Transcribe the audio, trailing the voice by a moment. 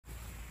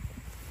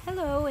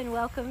Hello and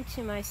welcome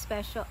to my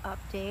special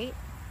update.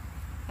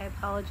 I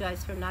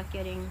apologize for not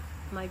getting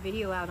my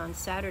video out on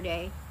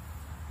Saturday.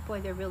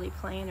 Boy, they're really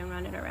playing and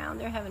running around.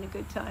 They're having a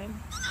good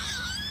time.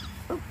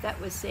 Oh,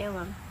 that was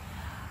Salem.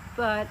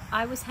 But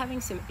I was having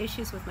some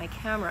issues with my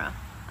camera,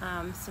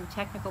 some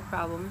technical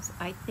problems.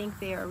 I think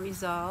they are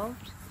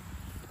resolved,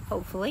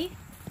 hopefully,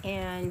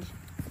 and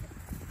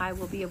I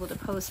will be able to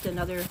post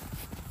another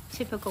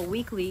typical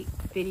weekly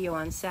video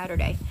on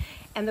Saturday.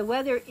 And the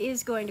weather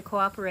is going to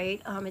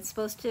cooperate. It's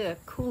supposed to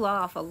cool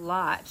off a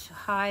lot.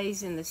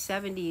 Highs in the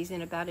 70s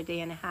in about a day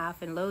and a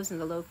half and lows in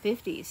the low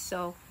 50s.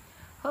 So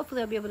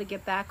hopefully I'll be able to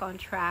get back on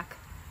track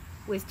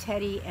with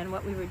Teddy and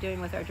what we were doing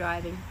with our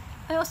driving.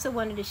 I also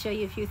wanted to show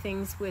you a few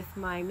things with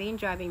my main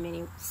driving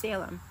mini,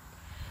 Salem.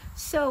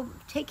 So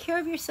take care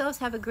of yourselves,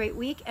 have a great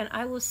week, and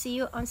I will see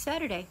you on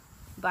Saturday.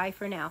 Bye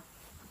for now.